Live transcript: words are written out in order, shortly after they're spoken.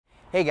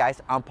Hey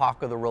guys, I'm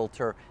Paco the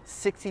Realtor.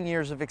 16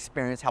 years of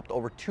experience, helped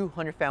over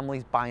 200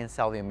 families buy and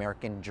sell the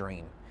American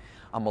dream.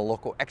 I'm a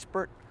local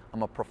expert,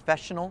 I'm a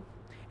professional,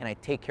 and I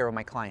take care of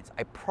my clients.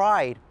 I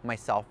pride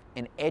myself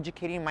in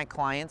educating my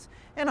clients,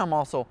 and I'm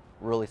also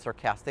really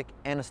sarcastic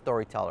and a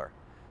storyteller.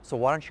 So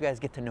why don't you guys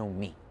get to know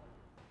me?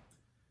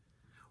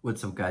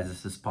 What's up, guys?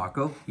 This is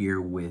Paco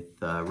here with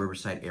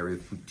Riverside Area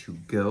Food to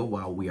Go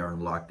while we are in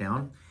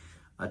lockdown.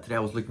 Today I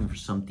was looking for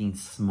something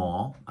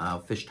small,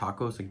 fish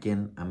tacos.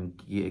 Again,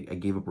 I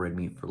gave up red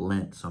meat for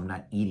Lent, so I'm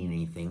not eating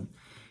anything.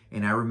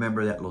 And I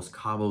remember that Los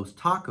Cabos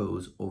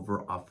Tacos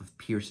over off of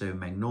Pier 7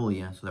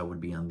 Magnolia, so that would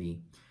be on the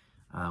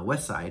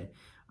west side,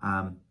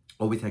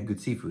 always had good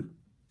seafood.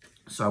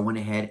 So I went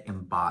ahead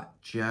and bought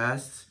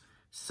just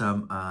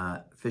some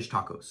fish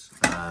tacos.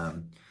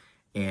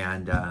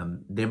 And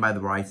didn't buy the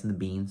rice and the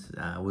beans.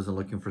 I wasn't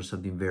looking for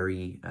something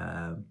very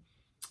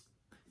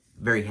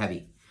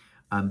heavy.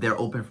 They're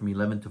open from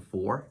 11 to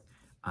 4,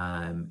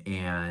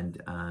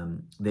 and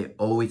they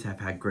always have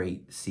had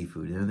great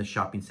seafood. They're in the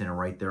shopping center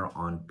right there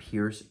on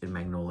Pierce and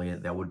Magnolia.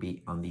 That would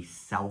be on the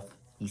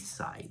southeast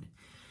side.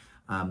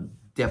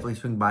 Definitely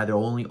swing by. They're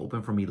only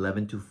open from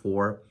 11 to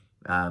 4.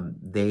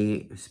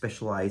 They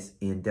specialize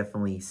in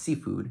definitely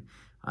seafood.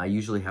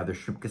 Usually have their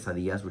shrimp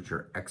quesadillas, which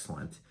are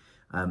excellent.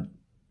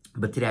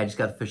 But today I just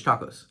got the fish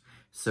tacos.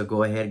 So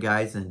go ahead,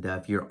 guys, and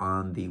if you're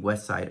on the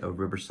west side of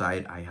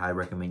Riverside, I highly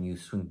recommend you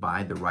swing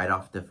by. They're right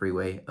off the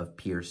freeway of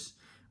Pierce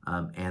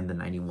and the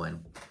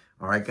 91.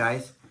 All right,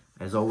 guys,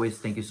 as always,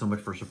 thank you so much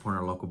for supporting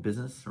our local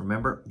business.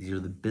 Remember, these are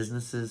the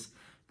businesses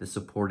that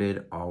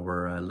supported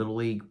our Little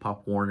League,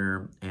 Pop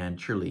Warner, and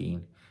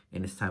cheerleading,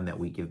 and it's time that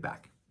we give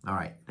back. All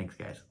right, thanks,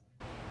 guys.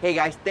 Hey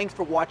guys, thanks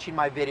for watching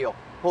my video.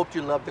 Hope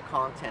you love the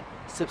content.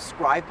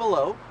 Subscribe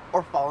below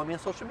or follow me on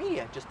social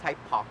media. Just type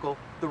Paco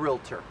the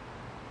Realtor.